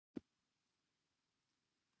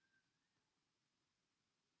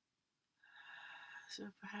So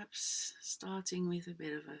perhaps starting with a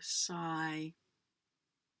bit of a sigh,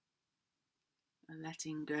 a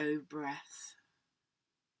letting go breath.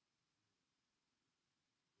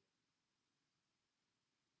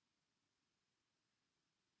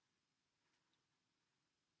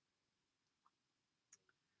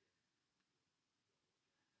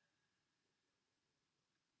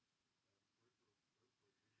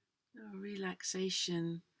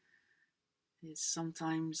 Relaxation is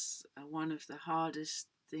sometimes one of the hardest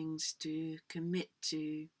things to commit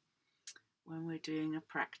to when we're doing a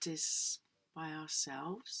practice by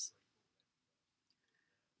ourselves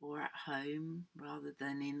or at home rather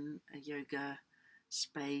than in a yoga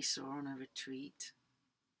space or on a retreat.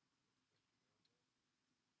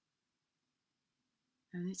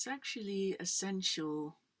 And it's actually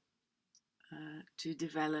essential to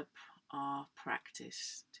develop our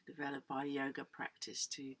practice, to develop our yoga practice,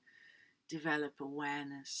 to develop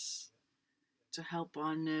awareness, to help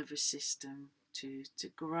our nervous system to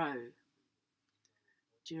grow.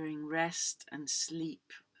 During rest and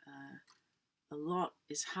sleep, a lot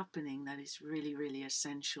is happening that is really, really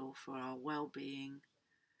essential for our well-being,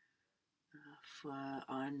 for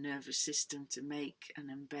our nervous system to make and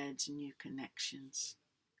embed new connections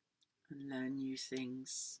and learn new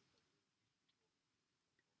things.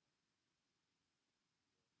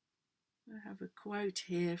 I have a quote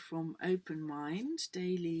here from Open Mind,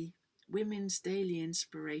 Women's Daily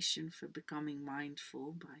Inspiration for Becoming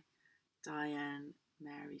Mindful by Diane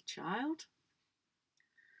Mary Child.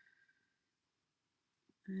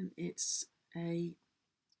 And it's a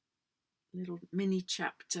little mini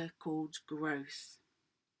chapter called Growth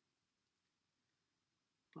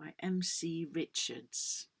by M.C.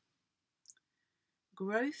 Richards.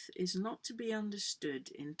 Growth is not to be understood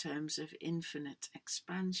in terms of infinite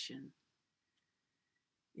expansion.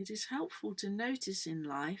 It is helpful to notice in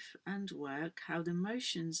life and work how the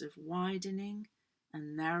motions of widening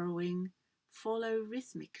and narrowing follow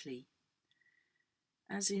rhythmically,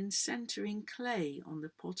 as in centering clay on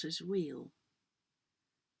the potter's wheel,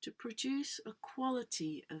 to produce a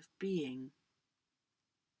quality of being.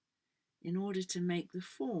 In order to make the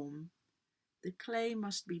form, the clay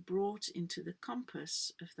must be brought into the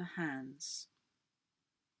compass of the hands.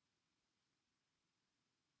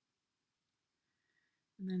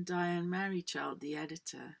 And then Diane Marychild, the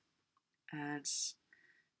editor, adds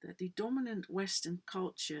that the dominant Western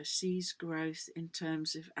culture sees growth in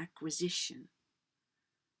terms of acquisition.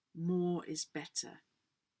 More is better.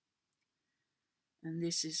 And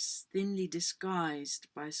this is thinly disguised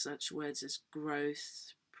by such words as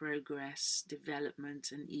growth, progress, development,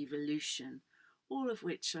 and evolution, all of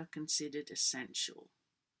which are considered essential.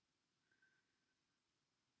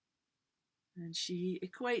 And she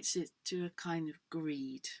equates it to a kind of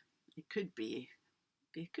greed. It could be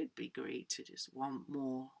greed to just want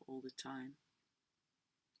more all the time.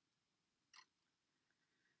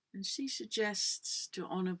 And she suggests to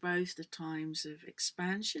honor both the times of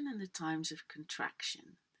expansion and the times of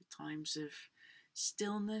contraction, the times of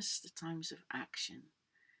stillness, the times of action,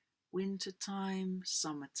 winter time,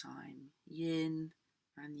 summertime, yin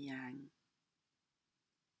and yang.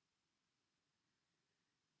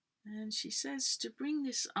 And she says to bring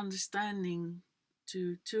this understanding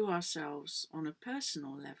to ourselves on a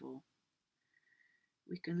personal level,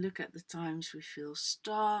 we can look at the times we feel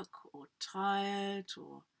stuck or tired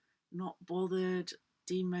or not bothered,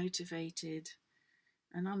 demotivated,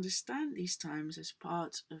 and understand these times as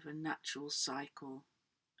part of a natural cycle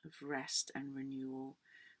of rest and renewal.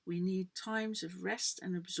 We need times of rest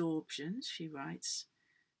and absorption, she writes,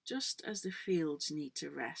 just as the fields need to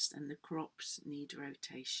rest and the crops need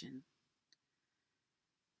rotation.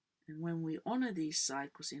 And when we honour these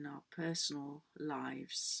cycles in our personal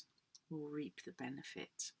lives, we'll reap the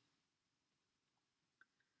benefit.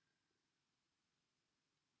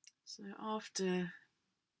 So after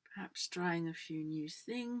perhaps trying a few new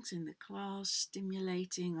things in the class,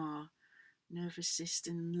 stimulating our nervous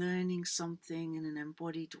system, learning something in an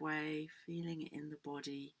embodied way, feeling it in the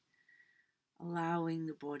body, allowing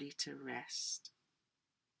the body to rest.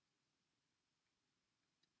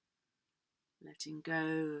 Letting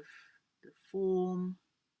go of the form,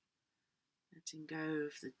 letting go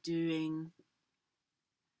of the doing,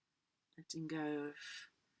 letting go of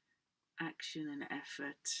action and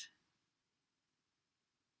effort,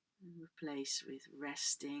 and replace with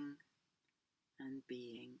resting and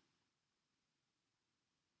being.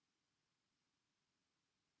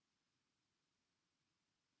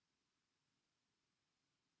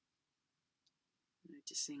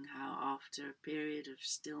 Noticing how after a period of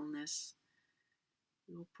stillness,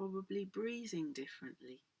 you're probably breathing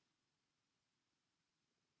differently.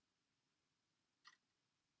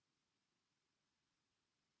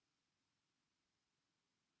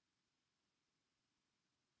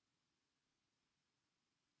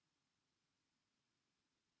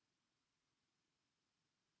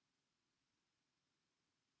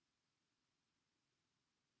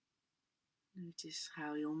 Notice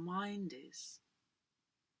how your mind is.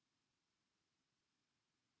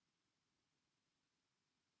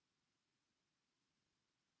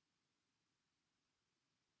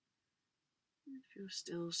 If you're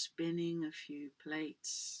still spinning a few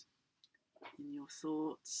plates in your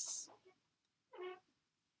thoughts,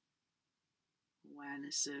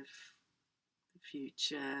 awareness of the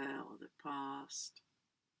future or the past,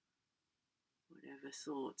 whatever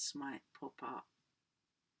thoughts might pop up.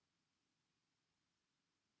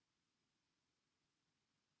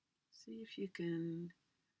 See if you can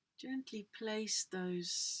gently place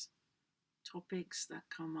those topics that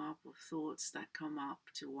come up or thoughts that come up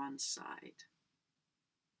to one side.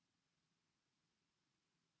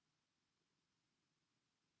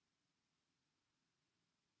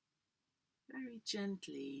 Very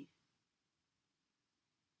gently,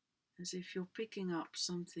 as if you're picking up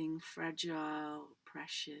something fragile,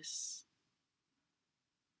 precious,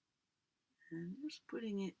 and just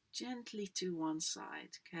putting it gently to one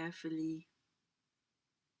side, carefully,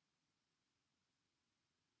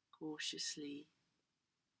 cautiously.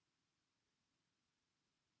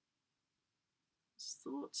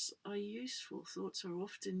 Thoughts are useful. Thoughts are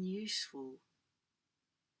often useful.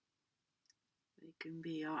 They can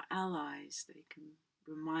be our allies. They can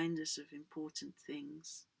remind us of important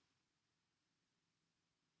things.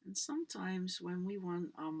 And sometimes when we want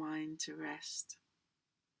our mind to rest,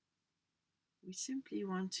 we simply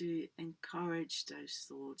want to encourage those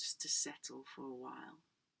thoughts to settle for a while.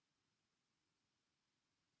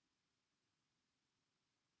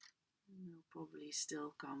 And they'll probably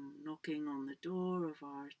still come knocking on the door of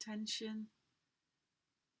our attention.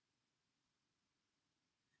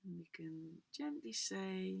 And we can gently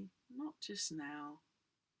say, not just now,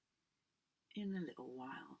 in a little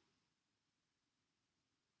while.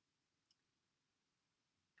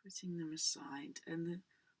 Putting them aside. And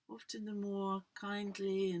often the more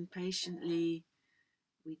kindly and patiently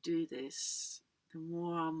we do this, the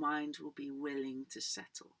more our mind will be willing to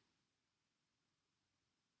settle.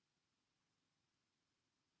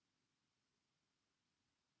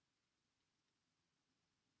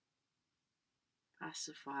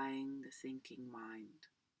 Pacifying the thinking mind.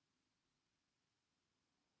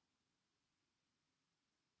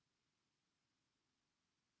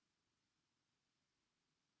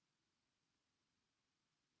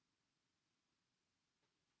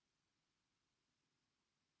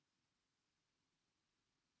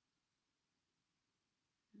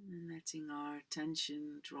 And then letting our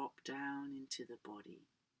attention drop down into the body.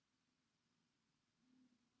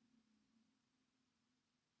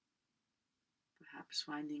 Perhaps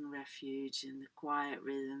finding refuge in the quiet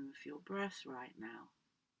rhythm of your breath right now.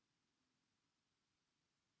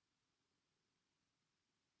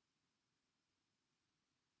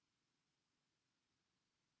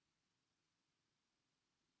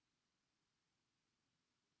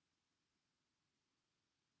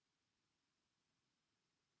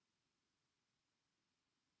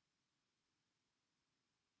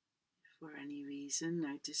 If for any reason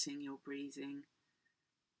noticing your breathing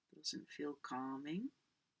doesn't feel calming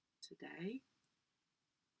today,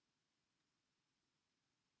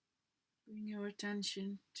 bring your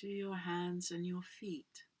attention to your hands and your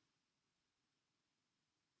feet.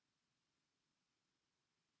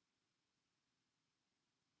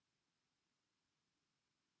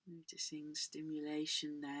 Noticing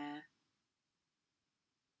stimulation there,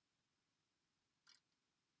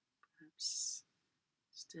 perhaps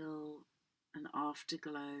still an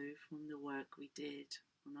afterglow from the work we did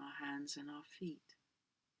on our hands and our feet.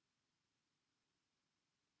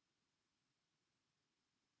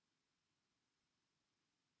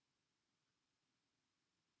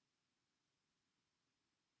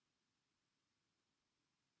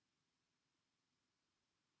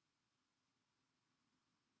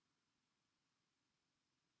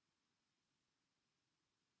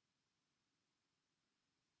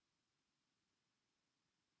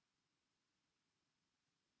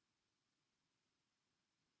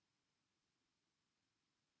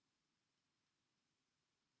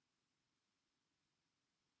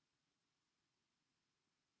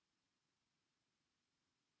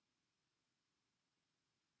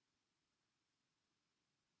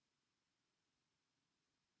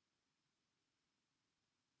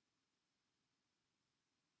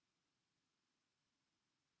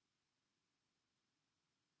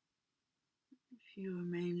 If you are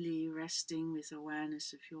mainly resting with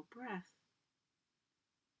awareness of your breath,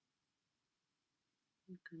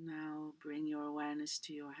 you can now bring your awareness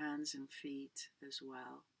to your hands and feet as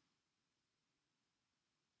well.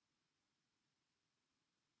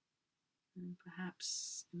 And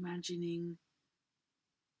perhaps imagining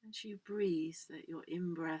As you breathe, that your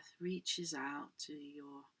in-breath reaches out to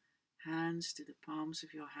your hands, to the palms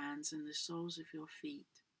of your hands and the soles of your feet.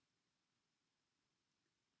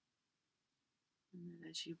 And then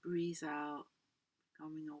as you breathe out,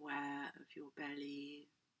 becoming aware of your belly,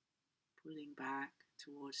 pulling back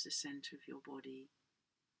towards the center of your body,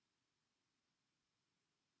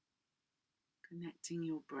 connecting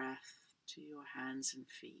your breath to your hands and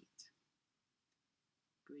feet.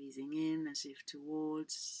 Breathing in as if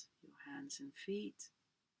towards your hands and feet.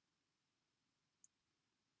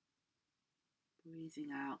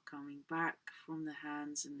 Breathing out, coming back from the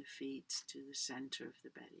hands and the feet to the center of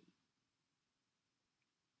the belly.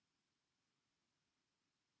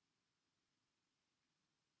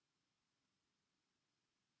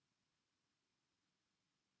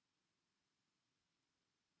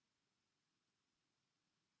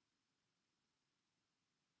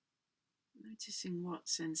 Noticing what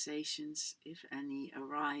sensations, if any,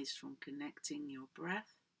 arise from connecting your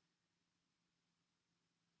breath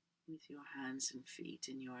with your hands and feet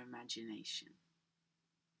in your imagination.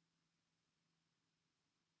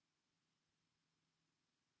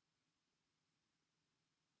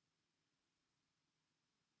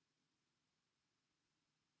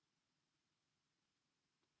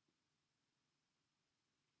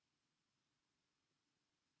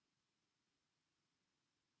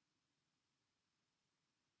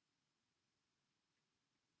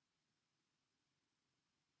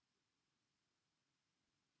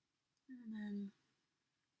 And then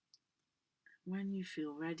when you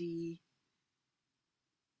feel ready,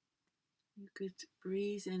 you could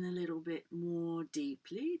breathe in a little bit more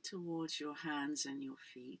deeply towards your hands and your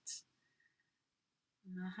feet.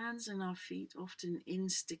 And our hands and our feet often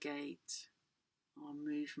instigate our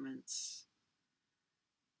movements.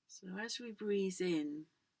 So as we breathe in,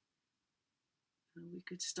 we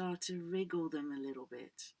could start to wriggle them a little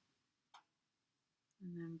bit.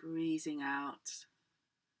 And then breathing out,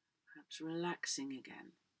 perhaps relaxing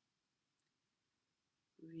again.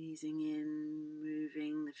 Breathing in,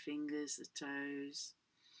 moving the fingers, the toes,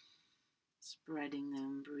 spreading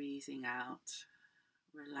them, breathing out,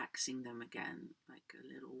 relaxing them again, like a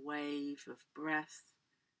little wave of breath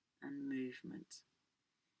and movement.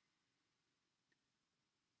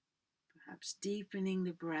 Perhaps deepening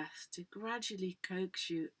the breath to gradually coax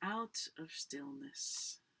you out of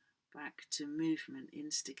stillness, back to movement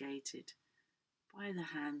instigated by the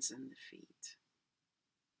hands and the feet.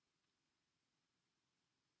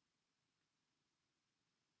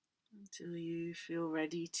 Until you feel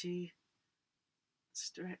ready to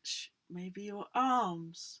stretch maybe your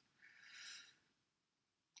arms,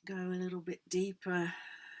 go a little bit deeper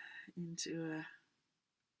into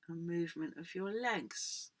a movement of your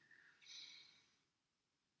legs,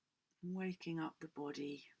 waking up the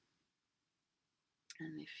body.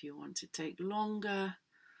 And if you want to take longer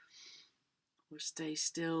or stay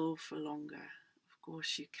still for longer, of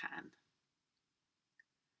course you can.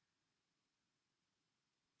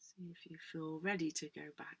 See if you feel ready to go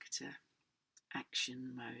back to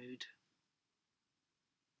action mode.